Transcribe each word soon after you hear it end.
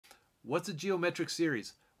What's a geometric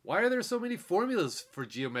series? Why are there so many formulas for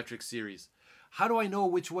geometric series? How do I know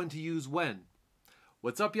which one to use when?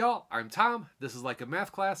 What's up, y'all? I'm Tom. This is Like a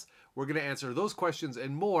Math Class. We're going to answer those questions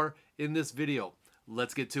and more in this video.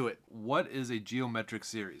 Let's get to it. What is a geometric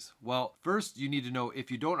series? Well, first you need to know, if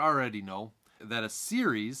you don't already know, that a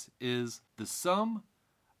series is the sum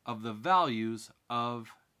of the values of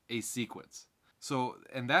a sequence.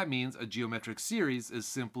 And that means a geometric series is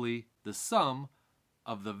simply the sum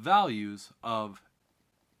of the values of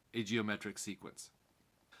a geometric sequence.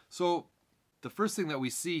 So the first thing that we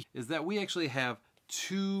see is that we actually have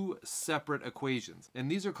two separate equations, and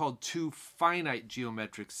these are called two finite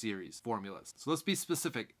geometric series formulas. So let's be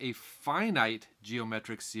specific. A finite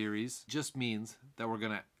geometric series just means that we're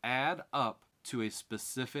going to add up to a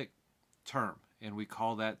specific term, and we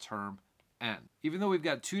call that term n. Even though we've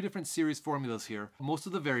got two different series formulas here, most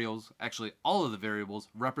of the variables, actually all of the variables,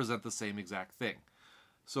 represent the same exact thing.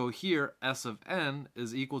 So here, S of n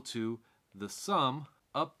is equal to the sum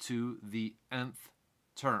up to the nth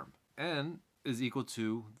term. N is equal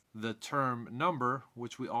to the term number,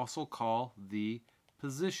 which we also call the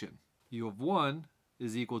position. U of 1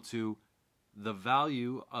 is equal to the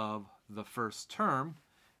value of the first term,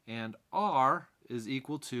 and R is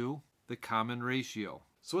equal to the common ratio.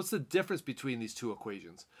 So what's the difference between these two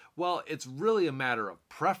equations? Well, it's really a matter of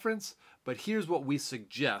preference, but here's what we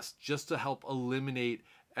suggest just to help eliminate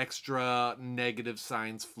extra negative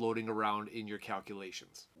signs floating around in your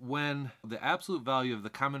calculations. When the absolute value of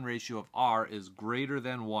the common ratio of R is greater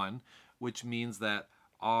than 1, which means that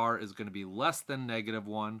R is going to be less than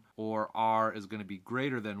 -1, or R is going to be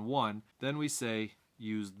greater than 1, then we say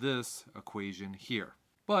use this equation here.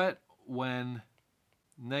 But when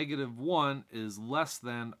 -1 is less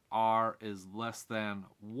than R is less than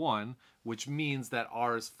 1, which means that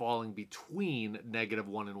R is falling between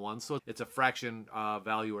 -1 and 1, so it's a fraction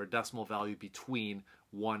value or decimal value between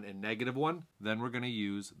 1 and -1, then we're going to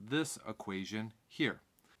use this equation here.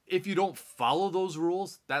 If you don't follow those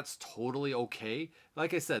rules, that's totally okay.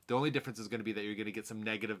 Like I said, the only difference is going to be that you're going to get some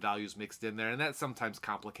negative values mixed in there, and that sometimes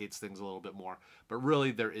complicates things a little bit more. But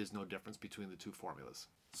really, there is no difference between the two formulas.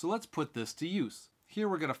 So let's put this to use. Here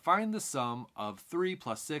we're going to find the sum of 3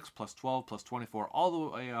 plus 6 plus 12 plus 24 all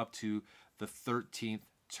the way up to the 13th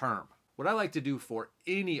term. What I like to do for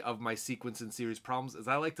any of my sequence and series problems is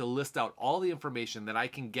I like to list out all the information that I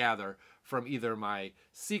can gather from either my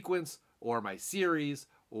sequence or my series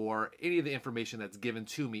or any of the information that's given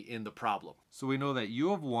to me in the problem. So we know that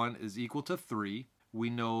U of 1 is equal to 3. We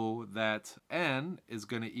know that n is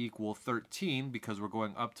going to equal 13 because we're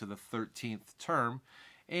going up to the 13th term.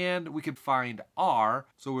 And we could find R,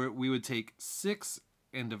 so we would take 6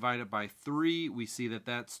 and divide it by 3. We see that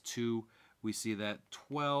that's 2. We see that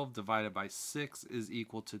 12 divided by 6 is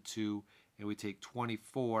equal to 2. And we take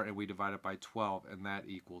 24 and we divide it by 12, and that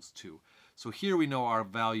equals 2. So here we know our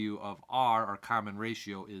value of R, our common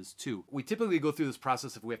ratio, is 2. We typically go through this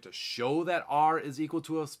process if we have to show that R is equal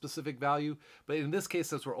to a specific value, but in this case,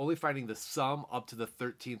 since we're only finding the sum up to the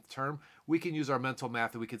 13th term, we can use our mental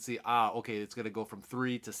math and we can see, okay, it's going to go from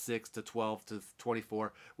 3 to 6 to 12 to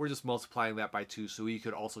 24. We're just multiplying that by 2, so you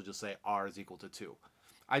could also just say R is equal to 2.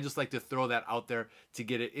 I just like to throw that out there to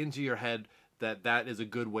get it into your head that that is a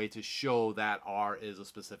good way to show that R is a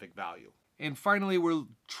specific value. And finally, we're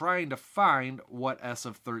trying to find what S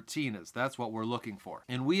of 13 is. That's what we're looking for.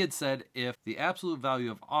 And we had said if the absolute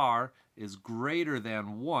value of R is greater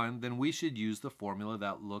than 1, then we should use the formula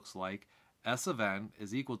that looks like S of n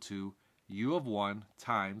is equal to U of 1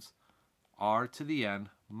 times R to the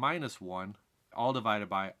n minus 1, all divided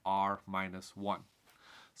by R minus 1.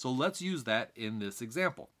 So let's use that in this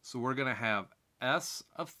example. So we're going to have S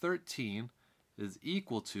of 13 is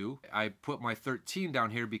equal to, I put my 13 down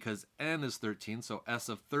here because n is 13, so S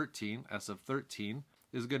of 13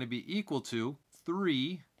 is going to be equal to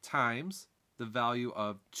 3 times the value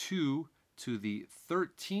of 2 to the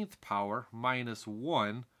 13th power minus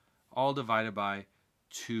 1, all divided by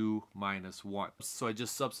 2 minus 1. So I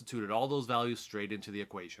just substituted all those values straight into the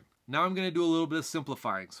equation. Now I'm going to do a little bit of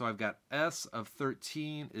simplifying. So I've got S of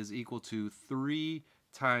 13 is equal to 3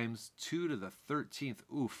 times 2 to the 13th,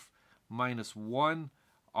 minus 1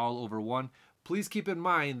 all over 1. Please keep in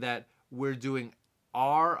mind that we're doing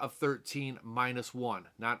R of 13 minus 1,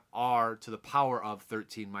 not R to the power of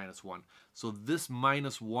 13 minus 1. So this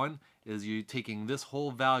minus 1 is you taking this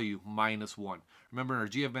whole value minus 1. Remember, in our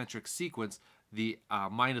geometric sequence, the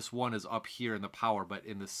minus 1 is up here in the power, but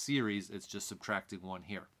in the series, it's just subtracting 1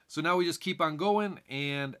 here. So now we just keep on going,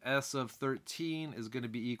 and S of 13 is going to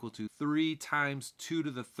be equal to 3 times 2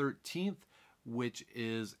 to the 13th, which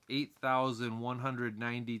is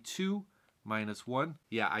 8,192 minus 1.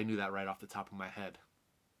 Yeah, I knew that right off the top of my head.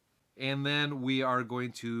 And then we are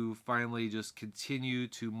going to finally just continue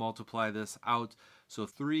to multiply this out. So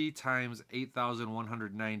 3 times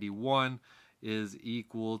 8,191 is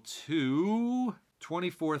equal to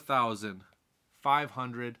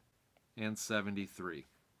 24,573.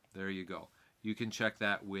 There you go. You can check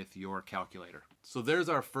that with your calculator. So there's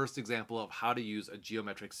our first example of how to use a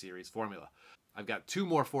geometric series formula. I've got 2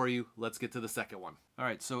 more for you. Let's get to the second one. All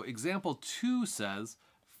right, so example 2 says,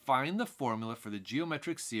 find the formula for the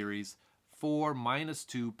geometric series 4 minus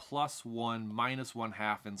 2 plus 1 minus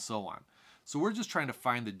 1/2 and so on. So we're just trying to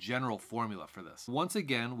find the general formula for this. Once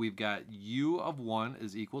again, we've got u of 1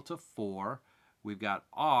 is equal to 4. We've got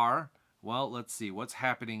r. Well, let's see what's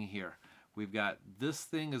happening here. We've got this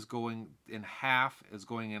thing is going in half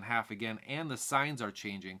again, and the signs are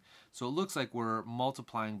changing. So it looks like we're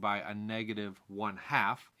multiplying by a negative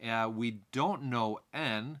 1/2. We don't know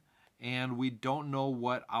n, and we don't know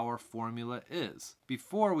what our formula is.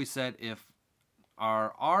 Before we said if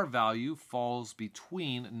our r value falls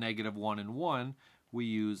between negative 1 and 1, we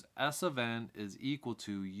use s of n is equal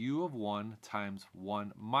to u of 1 times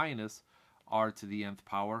 1 minus r to the nth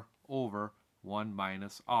power over 1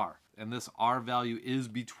 minus r. And this r value is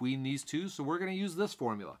between these two, so we're going to use this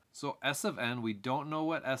formula. So s of n, we don't know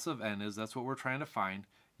what s of n is. That's what we're trying to find.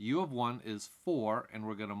 U of 1 is 4, and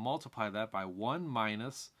we're going to multiply that by 1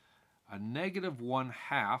 minus a negative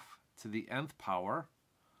 1/2 to the nth power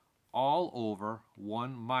all over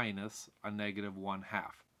 1 minus a negative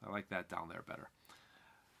 1/2. I like that down there better.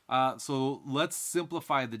 So let's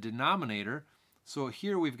simplify the denominator. So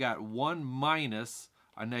here we've got 1 minus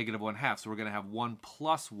a negative 1/2. So we're going to have 1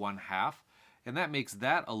 plus 1/2. And that makes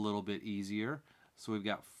that a little bit easier. So we've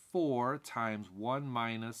got 4 times 1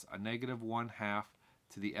 minus a negative 1/2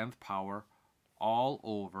 to the nth power all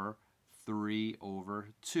over 3 over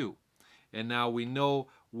 2. And now we know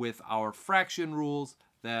with our fraction rules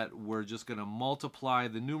that we're just going to multiply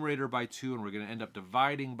the numerator by 2 and we're going to end up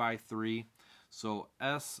dividing by 3. So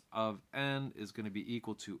s of n is going to be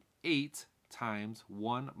equal to 8 times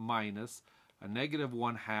 1 minus a negative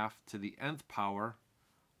 1/2 to the nth power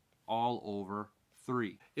all over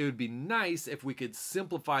 3. It would be nice if we could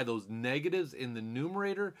simplify those negatives in the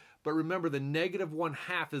numerator, but remember the negative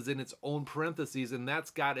 1/2 is in its own parentheses and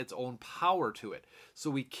that's got its own power to it.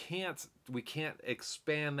 So we can't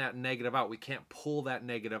expand that negative out. We can't pull that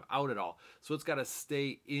negative out at all. So it's got to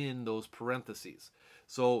stay in those parentheses.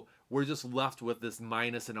 So we're just left with this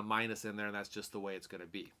minus and a minus in there, and that's just the way it's going to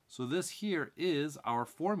be. So this here is our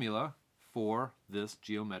formula for this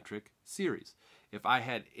geometric series. If I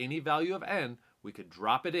had any value of n, we could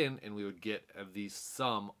drop it in and we would get the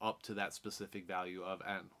sum up to that specific value of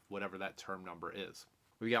n, whatever that term number is.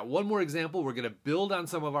 We got one more example. We're going to build on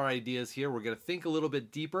some of our ideas here. We're going to think a little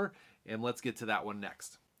bit deeper, and let's get to that one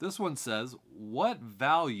next. This one says, what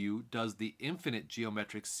value does the infinite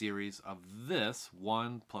geometric series of this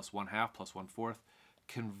 1 plus 1/2 plus 1/4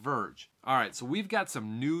 converge? All right, so we've got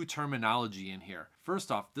some new terminology in here.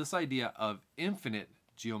 First off, this idea of infinite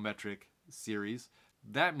geometric series,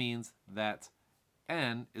 that means that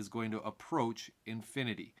n is going to approach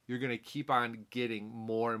infinity. You're going to keep on getting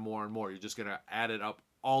more and more and more. You're just going to add it up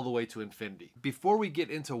all the way to infinity. Before we get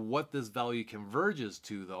into what this value converges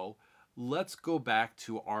to, though, let's go back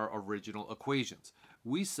to our original equations.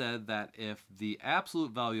 We said that if the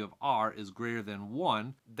absolute value of r is greater than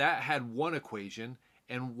 1, that had one equation,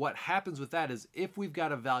 and what happens with that is if we've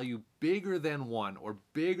got a value bigger than 1 or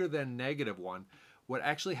bigger than negative 1, what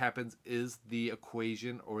actually happens is the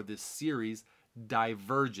equation or the series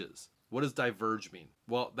diverges. What does diverge mean?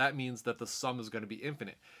 Well, that means that the sum is going to be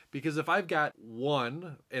infinite. Because if I've got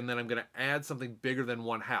 1 and then I'm going to add something bigger than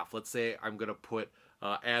 1/2, let's say I'm going to put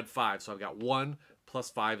add 5. So I've got 1 plus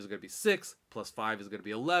 5 is going to be 6, plus 5 is going to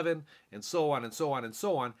be 11, and so on and so on and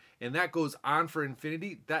so on. And that goes on for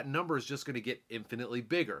infinity. That number is just going to get infinitely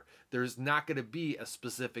bigger. There's not going to be a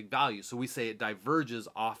specific value. So we say it diverges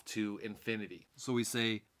off to infinity. So we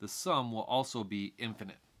say the sum will also be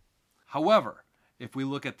infinite. However, if we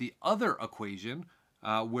look at the other equation,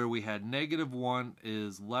 where we had negative 1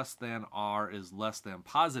 is less than r is less than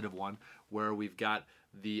positive 1, where we've got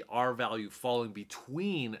the r value falling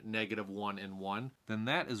between negative 1 and 1, then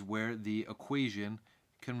that is where the equation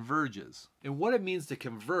converges. And what it means to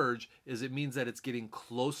converge is it means that it's getting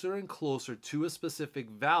closer and closer to a specific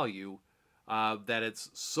value, that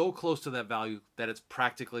it's so close to that value that it's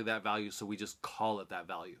practically that value, so we just call it that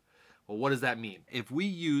value. Well, what does that mean? If we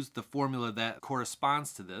use the formula that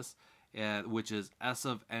corresponds to this, which is s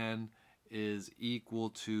of n is equal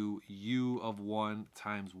to u of 1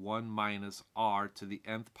 times 1 minus r to the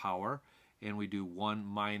nth power, and we do 1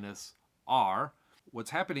 minus r,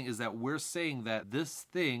 what's happening is that we're saying that this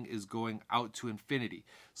thing is going out to infinity.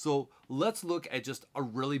 So let's look at just a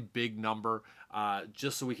really big number,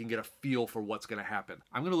 just so we can get a feel for what's going to happen.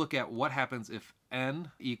 I'm going to look at what happens if n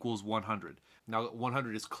equals 100. Now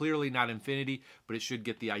 100 is clearly not infinity, but it should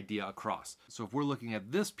get the idea across. So if we're looking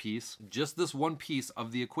at this piece, just this one piece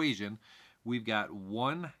of the equation, we've got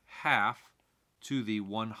 1/2 to the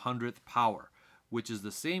 100th power, which is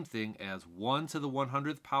the same thing as 1 to the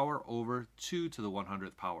 100th power over 2 to the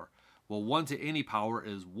 100th power. Well, 1 to any power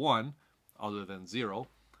is 1, other than 0.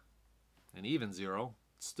 And even 0,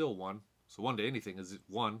 it's still 1. So 1 to anything is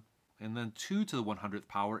 1. And then 2 to the 100th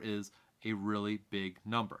power is a really big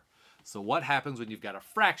number. So what happens when you've got a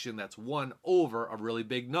fraction that's 1 over a really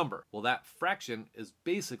big number? Well, that fraction is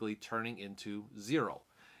basically turning into 0.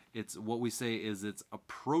 It's what we say is it's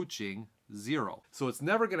approaching 0. So it's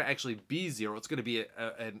never going to actually be 0. It's going to be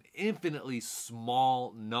an infinitely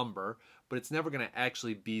small number, but it's never going to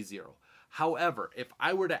actually be 0. However, if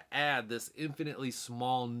I were to add this infinitely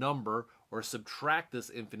small number or subtract this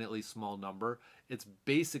infinitely small number, it's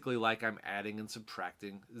basically like I'm adding and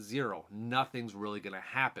subtracting 0. Nothing's really going to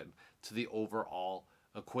happen to the overall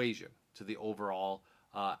equation, to the overall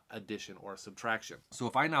addition or subtraction. So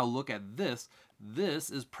if I now look at this, this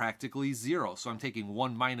is practically 0. So I'm taking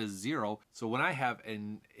 1 minus 0. So when I have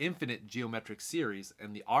an infinite geometric series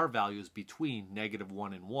and the r value is between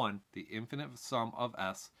 -1 and 1, the infinite sum of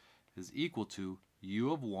s is equal to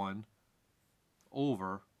u of 1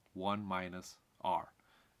 over 1 minus r.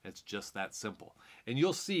 It's just that simple. And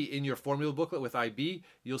you'll see in your formula booklet with IB,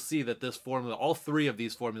 you'll see that this formula, all three of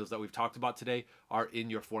these formulas that we've talked about today are in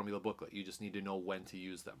your formula booklet. You just need to know when to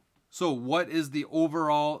use them. So what is the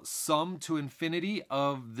overall sum to infinity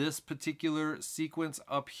of this particular sequence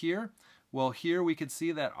up here? Well, here we could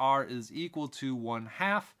see that r is equal to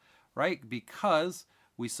 1/2, right? Because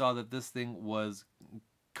we saw that this thing was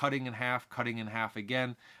cutting in half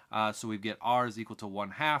again. So we get r is equal to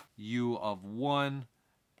 1/2. U of 1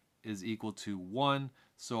 is equal to 1.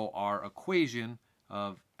 So our equation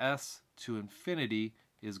of s to infinity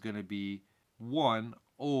is going to be 1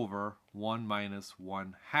 over 1 minus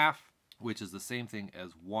 1/2, which is the same thing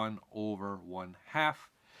as 1 over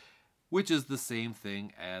 1/2, which is the same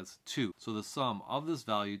thing as 2. So the sum of this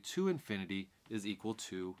value to infinity is equal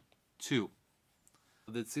to 2.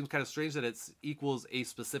 It seems kind of strange that it equals a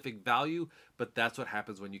specific value, but that's what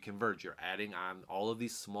happens when you converge. You're adding on all of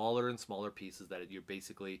these smaller and smaller pieces that you're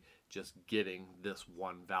basically just getting this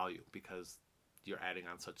one value because you're adding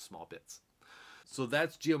on such small bits. So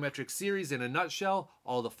that's geometric series in a nutshell,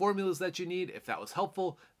 all the formulas that you need. If that was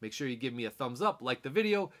helpful, make sure you give me a thumbs up, like the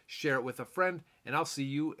video, share it with a friend, and I'll see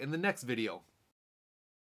you in the next video.